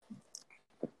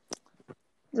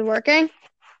it working?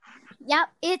 Yep,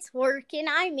 it's working.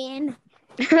 I'm in.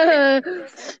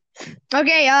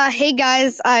 Okay, hey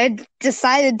guys, I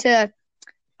decided to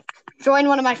join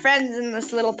one of my friends in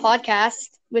this little podcast,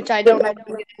 which I don't know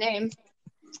the name.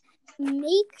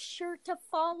 Make sure to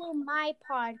follow my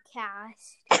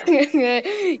podcast.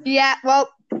 Yeah, well,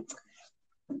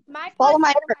 My follow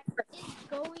my. podcast is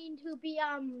going to be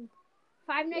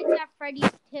Five Nights at Freddy's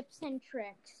tips and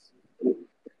tricks.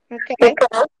 Okay.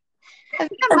 I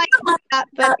think I might do that,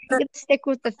 but I'm gonna stick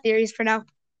with the theories for now.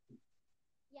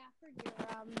 Yeah, for your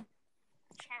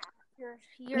chat. Your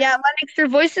Yeah, Lennox, your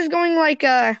voice is going like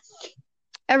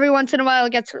every once in a while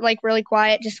it gets like really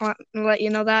quiet. Just want to let you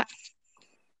know that.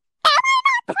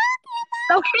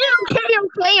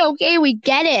 Okay. We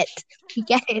get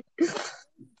it.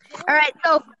 All right,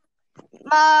 so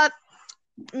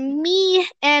me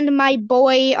and my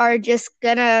boy are just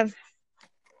gonna,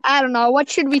 I don't know, what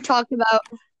should we talk about?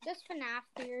 Just FNAF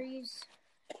theories.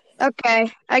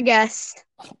 Okay, I guess.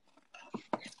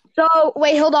 So,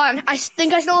 wait, hold on. I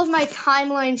think I still have my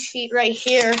timeline sheet right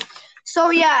here. So,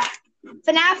 yeah,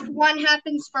 FNAF 1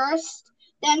 happens first,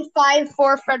 then 5,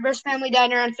 4, Fredbear's Family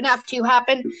Diner, and FNAF 2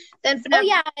 happen. Then FNAF... Oh,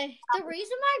 yeah, the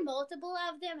reason why multiple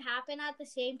of them happen at the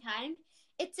same time,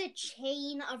 it's a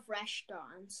chain of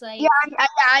restaurants. Like, Yeah,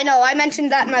 I know. I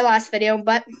mentioned that in my last video,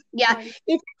 but yeah,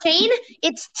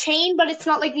 it's chain, but it's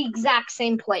not like the exact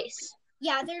same place.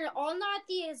 Yeah, they're all not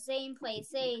the same place.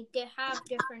 They have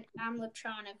different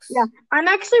animatronics. Yeah, I'm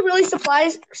actually really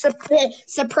surprised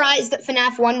that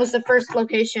FNAF 1 was the first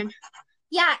location.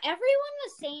 Yeah, everyone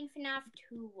was saying FNAF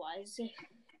 2 was.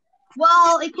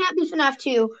 Well, it can't be FNAF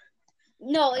 2.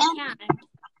 No, it can't.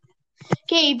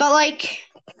 Okay, but like,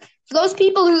 for those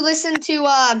people who listen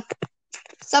to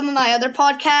some of my other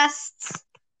podcasts,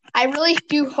 I really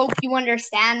do hope you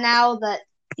understand now that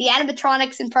the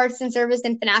animatronics in Parts and Service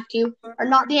in FNAF 2 are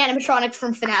not the animatronics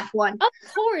from FNAF 1.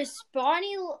 Of course,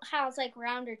 Bonnie has like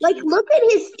rounder teeth. Like, look at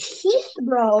his teeth,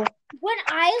 bro. When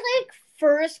I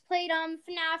first played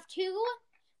FNAF 2,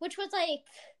 which was like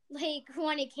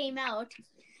when it came out,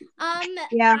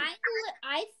 yeah,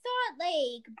 I thought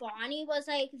Bonnie was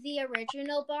like the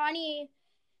original Bonnie.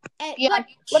 Yeah.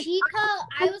 But Chica,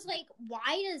 I was like,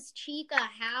 why does Chica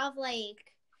have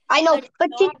I know, but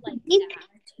Chica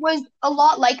was a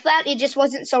lot like that. It just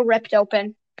wasn't so ripped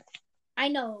open. I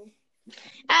know.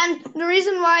 And the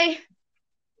reason why,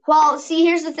 well, see,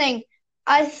 here's the thing.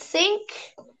 I think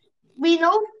we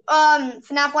know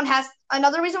FNAF 1 has,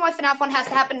 another reason why FNAF 1 has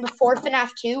to happen before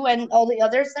FNAF 2 and all the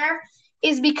others there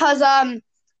is because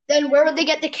then where would they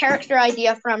get the character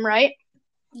idea from, right?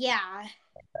 Yeah.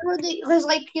 There's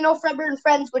Fredbear and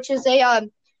Friends, which is a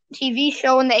TV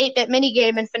show in the 8-bit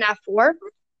minigame in FNAF 4.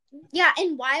 Yeah,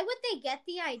 and why would they get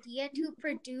the idea to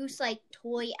produce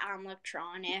toy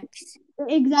animatronics?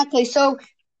 Exactly. So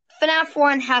FNAF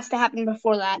 1 has to happen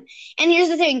before that. And here's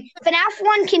the thing. FNAF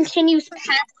 1 continues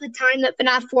past the time that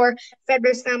FNAF 4,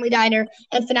 Fredbear's Family Diner,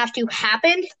 and FNAF 2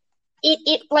 happened.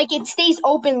 It stays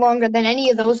open longer than any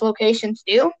of those locations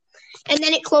do. And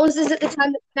then it closes at the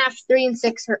time that FNAF 3 and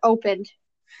 6 are opened.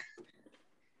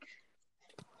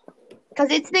 Because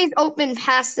it stays open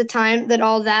past the time that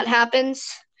all that happens.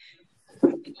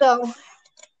 So...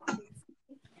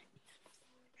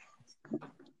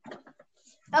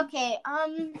 Okay,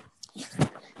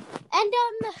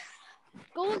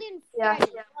 Golden Freddy. Yeah.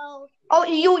 Oh,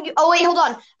 wait, hold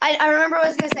on. I remember what I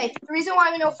was going to say. The reason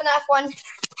why we know FNAF 1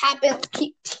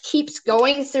 keeps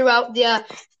going throughout the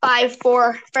 5,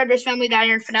 4, Fredbear's Family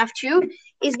Diner, and FNAF 2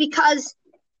 is because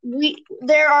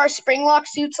there are Springlock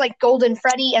suits like Golden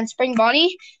Freddy and Spring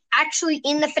Bonnie actually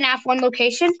in the FNAF 1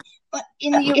 location, but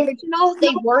in the original,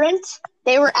 they weren't.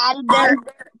 They were added there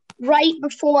right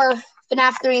before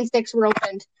FNAF 3 and 6 were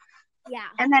opened. Yeah.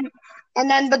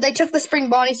 But they took the Spring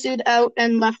Bonnie suit out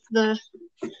and left the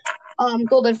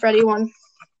Golden Freddy one.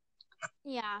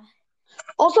 Yeah.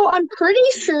 Also, I'm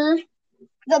pretty sure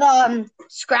that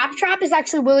Scrap Trap is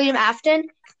actually William Afton,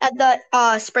 and the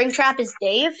Springtrap is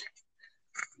Dave.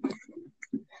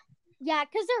 Yeah,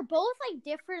 because they're both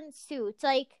different suits.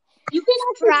 You can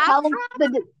actually tell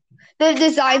the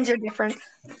designs are different.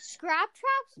 Scrap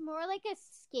Trap's more like a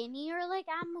skinnier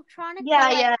animatronic.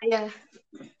 Yeah.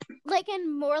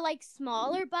 And more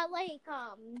smaller, but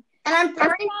and I'm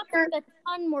pretty sure a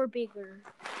ton more bigger.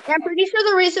 And I'm pretty sure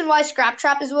the reason why Scrap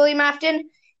Trap is William Afton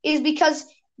is because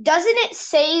doesn't it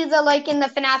say in the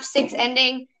FNAF 6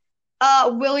 ending,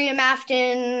 William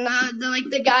Afton,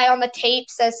 the guy on the tape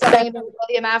says something about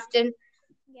William Afton.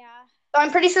 Yeah. So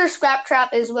I'm pretty sure Scrap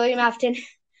Trap is William Afton.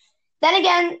 Then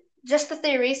again, just a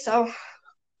theory, so.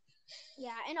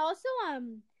 Yeah, and also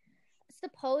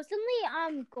supposedly,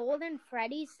 Golden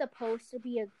Freddy's supposed to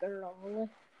be a girl.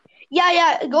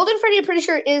 Yeah. Golden Freddy, I'm pretty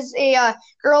sure, is a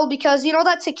girl because you know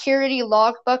that security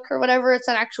logbook or whatever. It's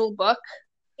an actual book.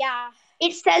 Yeah.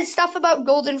 It says stuff about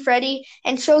Golden Freddy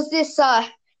and shows this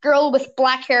girl with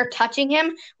black hair touching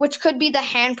him, which could be the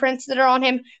handprints that are on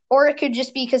him, or it could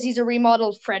just be because he's a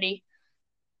remodeled Freddy.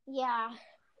 Yeah.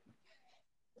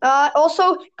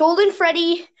 Also, Golden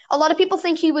Freddy, a lot of people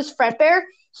think he was Fredbear.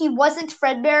 He wasn't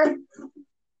Fredbear.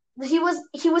 He was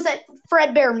a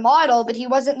Fredbear model, but he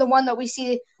wasn't the one that we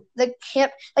see the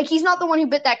kid. Like, he's not the one who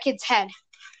bit that kid's head.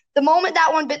 The moment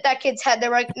that one bit that kid's head, they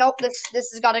were like, nope, this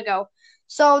has got to go.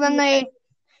 So then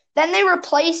they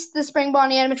replaced the Spring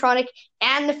Bonnie animatronic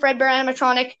and the Fredbear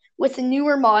animatronic with the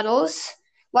newer models,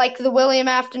 like the William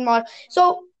Afton model.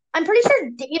 So I'm pretty sure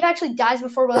Dave actually dies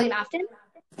before William Afton,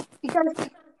 because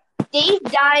Dave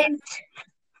dies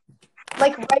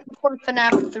like right before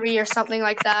FNAF 3 or something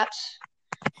like that.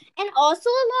 And also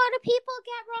a lot of people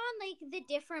get wrong, like, the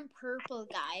different purple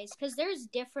guys, because there's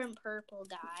different purple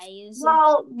guys.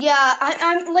 Well, yeah,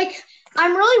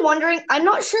 I'm really wondering. I'm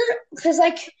not sure, because,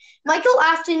 like, Michael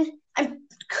Afton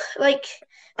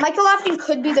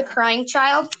could be the crying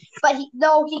child, but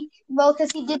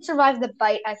because he did survive the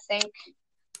bite, I think.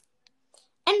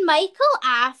 And Michael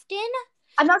Afton?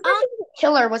 I'm not sure if he was a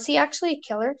killer. Was he actually a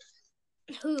killer?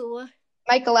 Who?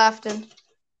 Michael Afton.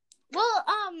 Well,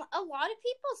 a lot of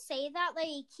people say that,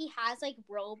 like, he has, like,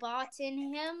 robots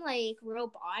in him, like,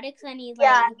 robotics, and he,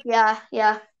 like...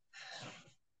 Yeah.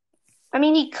 I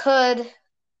mean, he could.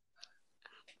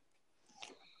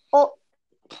 Well,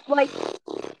 but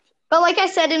like I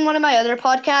said in one of my other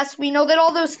podcasts, we know that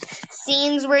all those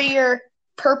scenes where you're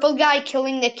purple guy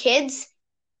killing the kids,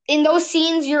 in those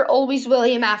scenes, you're always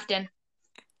William Afton.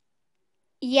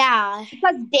 Yeah.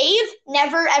 Because Dave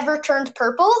never ever turned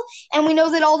purple, and we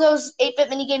know that all those 8-bit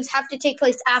minigames have to take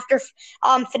place after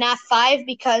FNAF 5,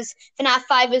 because FNAF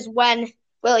 5 is when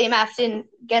William Afton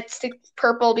gets to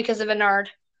purple because of Ennard.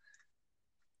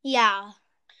 Yeah.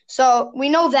 So we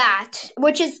know that,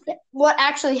 which is what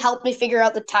actually helped me figure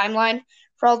out the timeline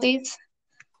for all these.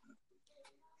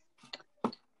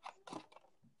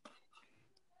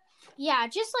 Yeah,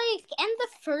 just like in the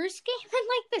first game and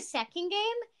like the second game,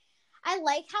 I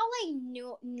like how like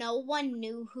no one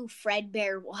knew who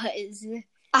Fredbear was.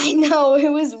 I know, it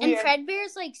was weird. And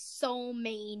Fredbear's like so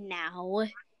main now.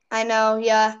 I know,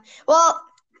 yeah. Well,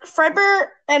 Fredbear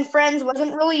and Friends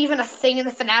wasn't really even a thing in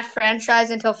the FNAF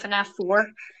franchise until FNAF 4.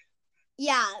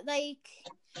 Yeah, like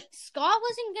Scott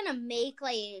wasn't gonna make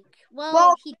he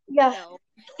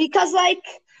because like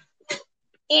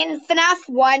in FNAF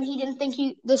 1, he didn't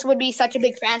think this would be such a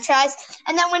big franchise.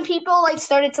 And then when people like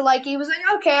started to like it, he was like,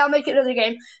 okay, I'll make another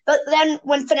game. But then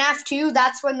when FNAF 2,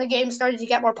 that's when the game started to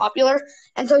get more popular.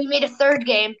 And so he made a third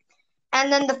game.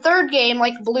 And then the third game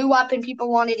like blew up and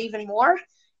people wanted even more.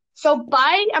 So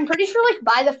I'm pretty sure like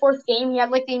by the fourth game, he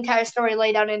had like the entire story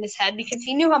laid out in his head because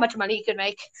he knew how much money he could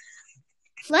make.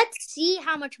 Let's see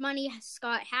how much money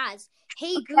Scott has.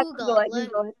 Hey, Okay, Google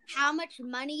it. How much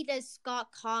money does Scott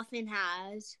Cawthon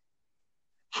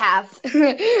have?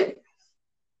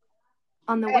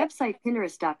 On the website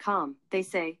Pinterest.com, they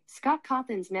say Scott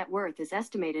Cawthon's net worth is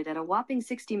estimated at a whopping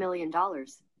 $60 million. Do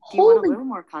you want a little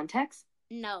more context?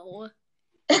 No.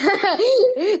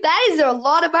 That is a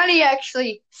lot of money,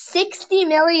 actually. $60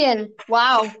 million.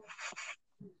 Wow.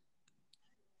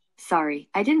 Sorry,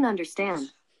 I didn't understand.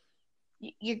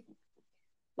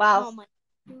 Wow. Oh my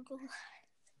Google.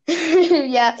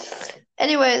 Yeah.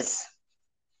 Anyways.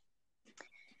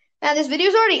 Man, this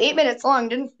video's already 8 minutes long.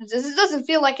 This doesn't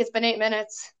feel like it's been 8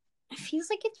 minutes. It feels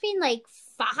like it's been like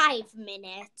 5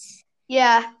 minutes.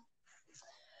 Yeah.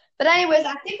 But anyways,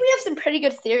 I think we have some pretty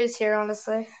good theories here,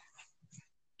 honestly.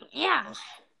 Yeah.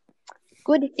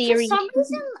 Good theory. For some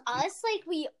reason,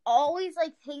 we always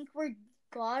think we're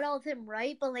got all of them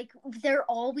right, but they're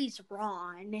always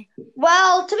wrong.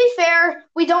 Well, to be fair,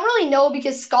 we don't really know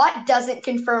because Scott doesn't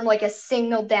confirm a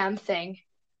single damn thing.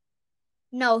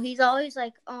 No, he's always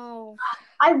oh.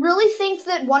 I really think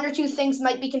that one or two things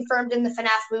might be confirmed in the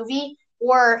FNAF movie,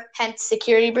 or hence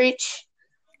Security Breach.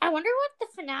 I wonder what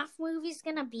the FNAF movie's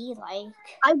gonna be like.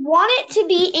 I kind of want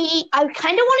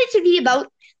it to be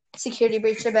about Security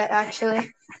Breach a bit,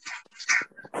 actually.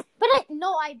 But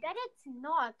I bet it's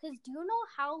not, because do you know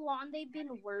how long they've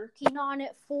been working on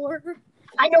it for?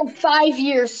 I know, 5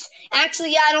 years.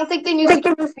 Actually, yeah, I don't think they knew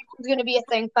Security Breach was going to be a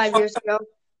thing 5 years ago.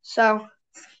 So,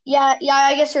 yeah,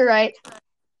 I guess you're right.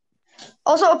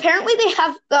 Also, apparently they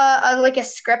have a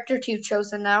script or two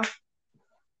chosen now.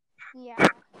 Yeah.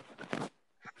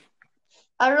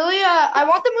 I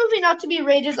want the movie not to be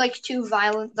rated too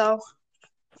violent, though.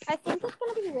 I think it's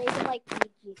gonna be rated like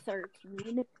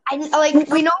PG-13.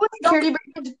 We know Security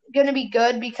Breach is gonna be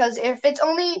good because if it's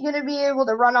only gonna be able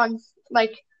to run on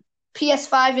like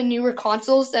PS5 and newer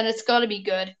consoles, then it's gotta be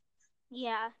good.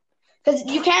 Yeah. Because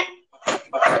you can't. It's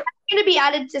going to be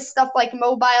added to stuff like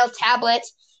mobile, tablet,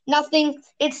 nothing.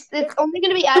 It's only going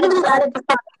to be added to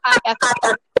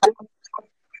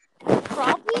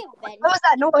Probably eventually. What was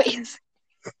that noise?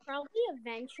 Probably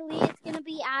eventually it's gonna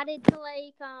be added to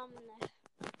like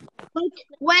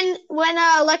when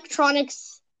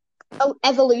electronics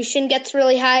evolution gets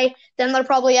really high, then they'll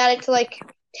probably add it to like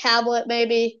tablet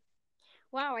maybe.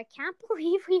 Wow, I can't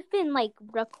believe we've been like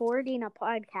recording a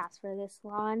podcast for this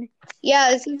long.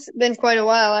 Yeah, it's been quite a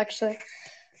while actually.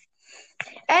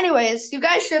 Anyways, you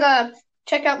guys should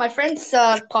check out my friend's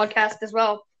podcast as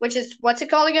well, which is what's it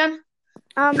called again?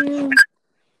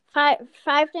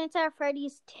 Five Nights at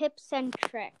Freddy's Tips and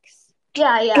Tricks.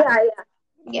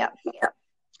 Yeah.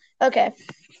 Okay.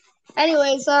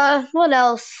 Anyways, what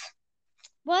else?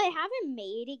 Well, I haven't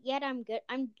made it yet. I'm good.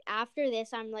 After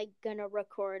this. I'm like gonna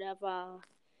record a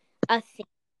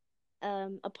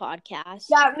podcast.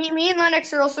 Yeah, me and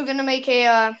Lennox are also gonna make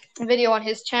a video on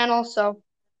his channel. So.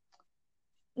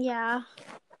 Yeah.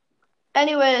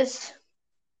 Anyways,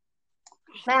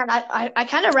 man, I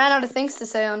kind of ran out of things to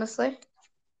say, honestly.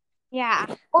 Yeah.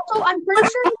 Also, I'm pretty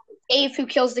sure it's Dave who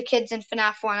kills the kids in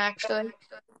FNAF 1, actually.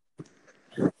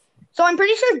 So I'm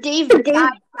pretty sure Dave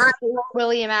died before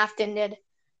William Afton did.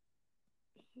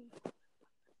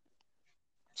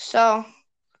 So.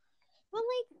 Well,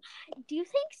 like, do you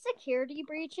think Security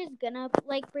Breach is gonna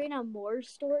like bring a more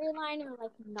storyline or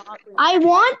like not? I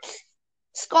want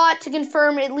Scott to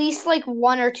confirm at least like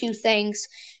one or two things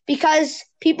because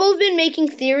people have been making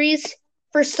theories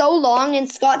for so long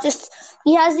and Scott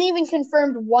he hasn't even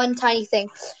confirmed one tiny thing.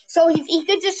 So if he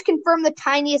could just confirm the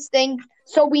tiniest thing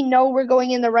so we know we're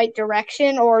going in the right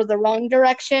direction or the wrong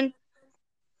direction.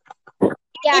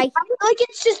 Yeah, I feel like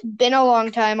it's just been a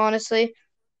long time, honestly.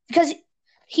 Because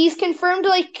he's confirmed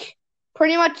like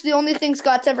pretty much the only thing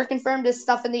Scott's ever confirmed is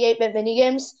stuff in the 8-bit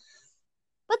minigames.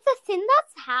 But the thing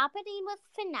that's happening with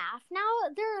FNAF now,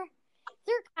 they're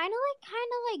kind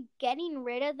of like getting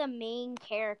rid of the main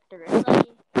characters. Like,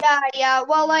 yeah.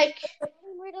 Well, like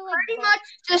pretty much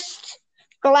just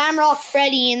Glamrock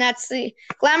Freddy, and that's the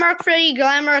Glamrock Freddy,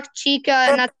 Glamrock Chica,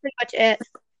 and that's pretty much it.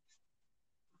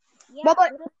 Yeah, well,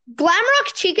 but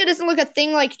Glamrock Chica doesn't look a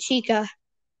thing like Chica.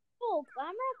 Oh,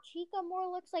 Glamrock Chica more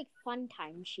looks like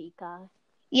Funtime Chica.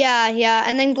 Yeah,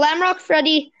 and then Glamrock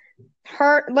Freddy.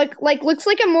 Looks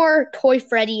like a more Toy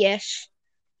Freddy-ish.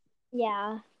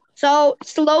 Yeah. So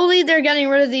slowly they're getting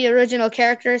rid of the original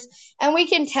characters, and we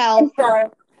can tell. I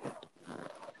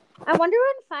wonder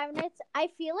when I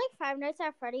feel like Five Nights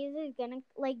at Freddy's is gonna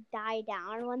like die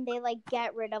down when they like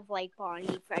get rid of like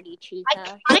Bonnie, Freddy,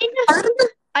 Chica.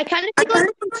 I kind of feel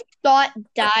like when Scott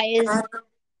dies,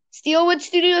 Steelwood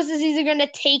Studios is either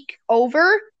gonna take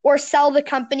over or sell the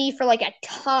company for like a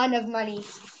ton of money.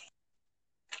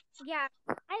 Yeah,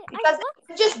 because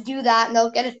they just do that and they'll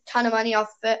get a ton of money off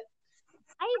of it.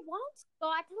 I want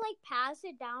Scott to like pass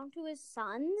it down to his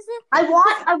sons. I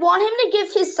want him to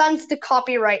give his sons the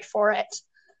copyright for it.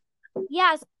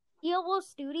 Yes, Steelwood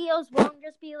Studios won't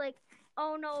just be like,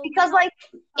 oh no. Because like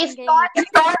if Scott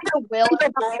starts a will or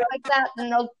something like that,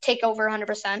 then they'll take over 100%. I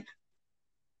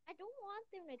don't want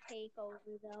them to take over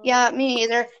though. Yeah, me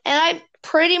either. And I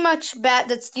pretty much bet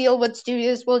that Steelwood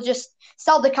Studios will just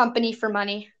sell the company for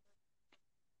money.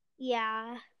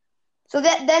 Yeah. So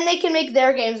that then they can make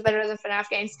their games better than FNAF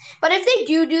games. But if they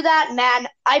do that, man,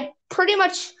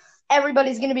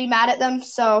 everybody's going to be mad at them.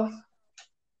 So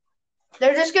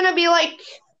they're just going to be like,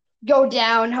 go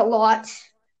down a lot.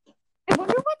 I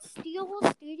wonder what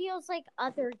Steelwood Studios like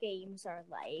other games are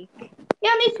like.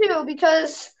 Yeah, me too,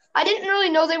 because I didn't really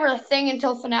know they were a thing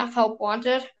until FNAF Help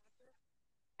Wanted.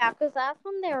 Yeah, because that's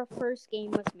when their first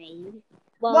game was made.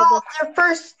 Well, their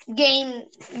first game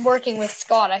working with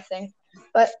Scott, I think.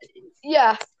 But,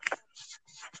 yeah.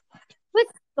 But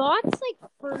Scott's, like,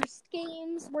 first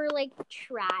games were, like,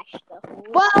 trash.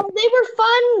 Well, they were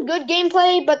fun, good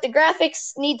gameplay, but the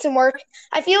graphics need some work.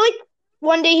 I feel like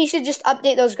one day he should just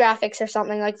update those graphics or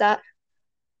something like that.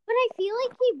 But I feel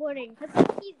like he wouldn't, because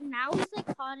he's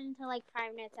like, caught into, like,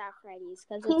 Five Nights at Freddy's.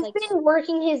 He's been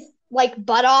working his, like,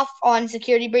 butt off on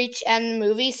Security Breach and the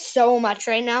movie so much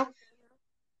right now.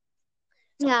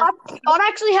 Yeah. Scott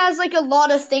actually has like a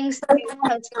lot of things to do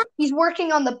because he's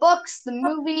working on the books, the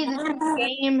movie, the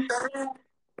game,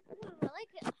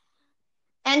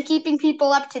 and keeping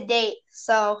people up to date.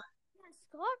 So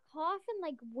Scott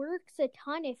Coffin works a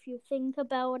ton if you think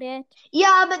about it.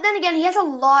 Yeah, but then again, he has a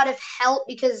lot of help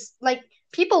because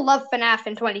people love FNAF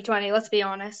in 2020. Let's be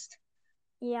honest.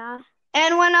 Yeah.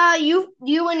 And when you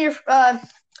and your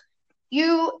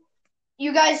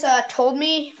you guys told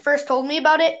me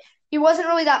about it, he wasn't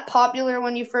really that popular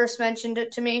when you first mentioned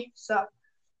it to me. So.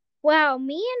 Wow,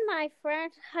 me and my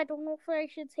friend, I don't know if I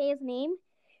should say his name.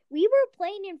 We were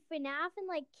playing in FNAF in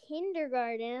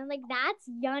kindergarten, and that's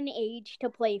young age to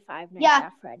play Five Nights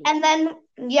at Freddy's. And then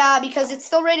because it's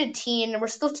still rated teen, and we're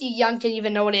still too young to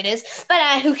even know what it is.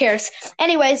 But who cares?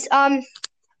 Anyways, what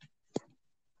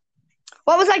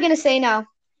was I gonna say now?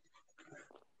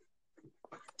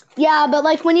 Yeah,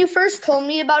 but when you first told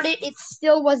me about it, it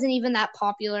still wasn't even that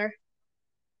popular.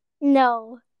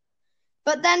 No.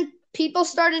 But then people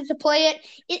started to play it.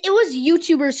 It was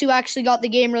YouTubers who actually got the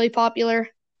game really popular.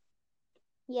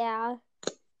 Yeah.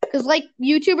 Because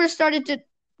YouTubers started to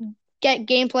get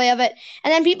gameplay of it,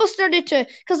 and then people started to,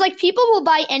 because people will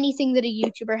buy anything that a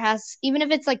YouTuber has, even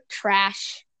if it's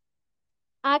trash.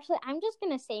 Actually, I'm just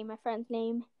gonna say my friend's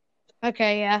name.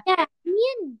 Okay, yeah. Yeah, me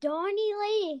and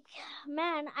Donnie,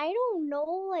 man, I don't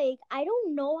know, I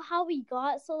don't know how we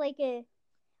got so I don't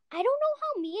know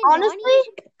how me and honestly,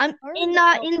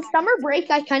 Donnie in summer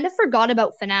break, I kind of forgot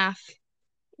about FNAF.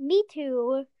 Me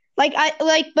too. But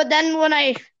then when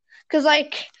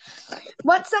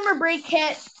what summer break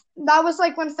hit, that was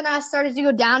when FNAF started to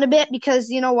go down a bit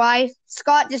because you know why?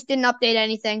 Scott just didn't update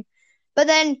anything. But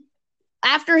then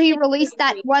after he released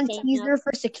that one teaser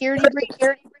for Security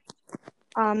Breach,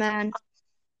 oh man.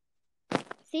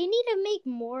 They need to make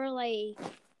more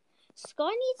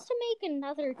Scott needs to make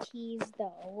another tease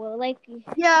though.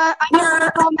 Yeah,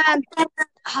 oh man.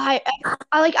 I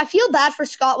feel bad for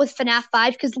Scott with FNAF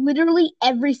 5 because literally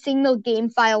every single game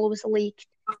file was leaked.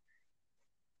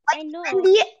 I know.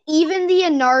 Even the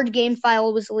Anard game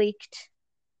file was leaked.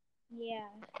 Yeah.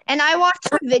 And I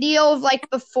watched a video of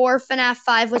before FNAF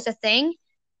 5 was a thing,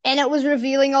 and it was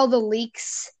revealing all the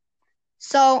leaks.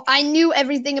 So I knew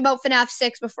everything about FNAF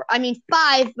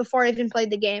 5 before I even played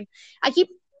the game. I keep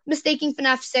mistaking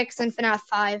FNAF 6 and FNAF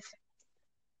 5.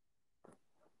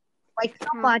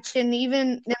 So much, and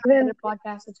even in the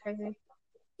podcast, it's crazy.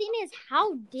 Thing is,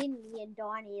 how did me and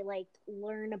Donnie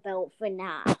learn about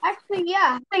FNAF? Actually,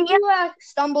 yeah, you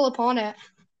stumble upon it.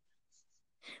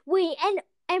 Wait,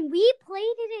 and we played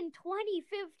it in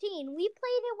 2015. We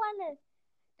played it when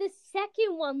the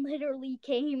second one literally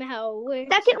came out.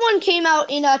 Second one came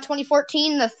out in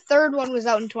 2014. The third one was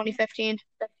out in 2015.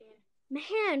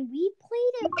 Man, we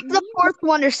played it. The fourth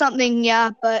one or something, yeah,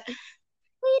 but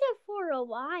played it for a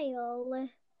while.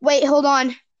 Wait, hold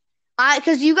on.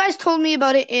 Because you guys told me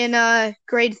about it in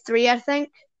grade 3, I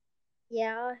think.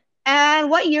 Yeah. And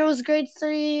what year was grade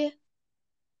 3?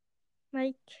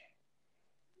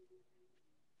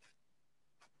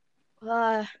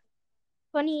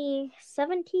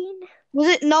 2017. Was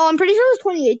it? No, I'm pretty sure it was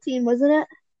 2018, wasn't it?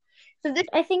 So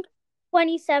I think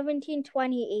 2017,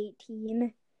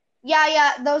 2018.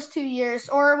 Yeah, those 2 years.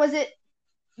 Or was it?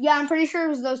 Yeah, I'm pretty sure it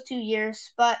was those 2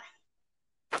 years. But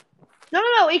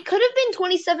no, it could have been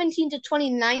 2017 to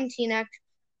 2019.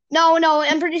 No,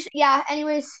 I'm pretty sure. Yeah.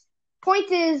 Anyways,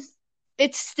 point is,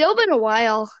 it's still been a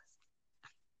while.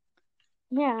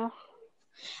 Yeah.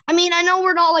 I mean, I know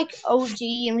we're not OG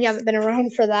and we haven't been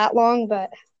around for that long,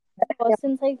 but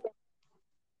since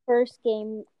first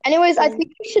game. Anyways, I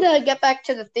think we should get back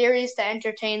to the theories to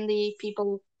entertain the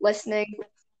people listening.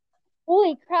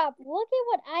 Holy crap! Look at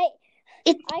what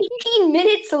It's 18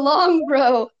 minutes long,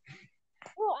 bro.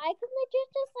 Bro, I could just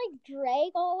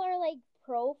drag all our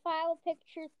profile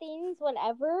picture things,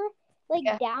 whatever,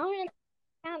 down, and I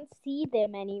can't see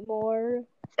them anymore.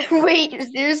 Wait,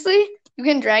 seriously? You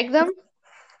can drag them?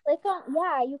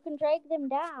 Yeah, you can drag them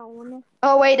down.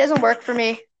 Oh wait, it doesn't work for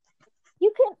me.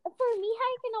 You can, for me,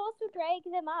 I can also drag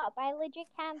them up. I legit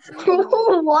can't see them.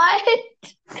 What?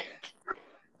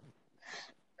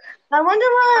 I wonder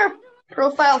why our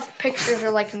profile pictures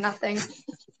are nothing.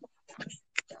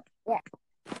 Yeah.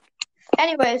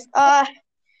 Anyways, I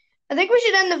think we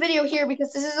should end the video here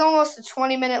because this is almost a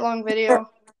 20-minute long video.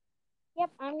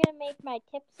 Yep, I'm gonna make my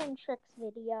tips and tricks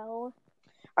video.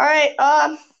 Alright,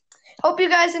 hope you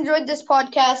guys enjoyed this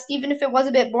podcast, even if it was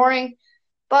a bit boring.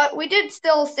 But we did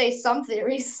still say some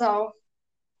theories, so.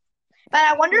 But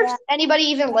I wonder if anybody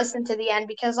even listened to the end,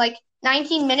 because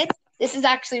 19 minutes, this is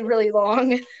actually really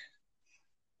long.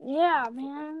 Yeah,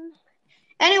 man.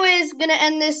 Anyways, gonna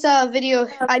end this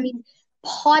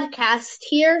podcast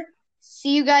here.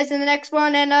 See you guys in the next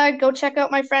one, and go check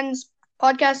out my friend's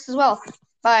podcast as well.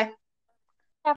 Bye.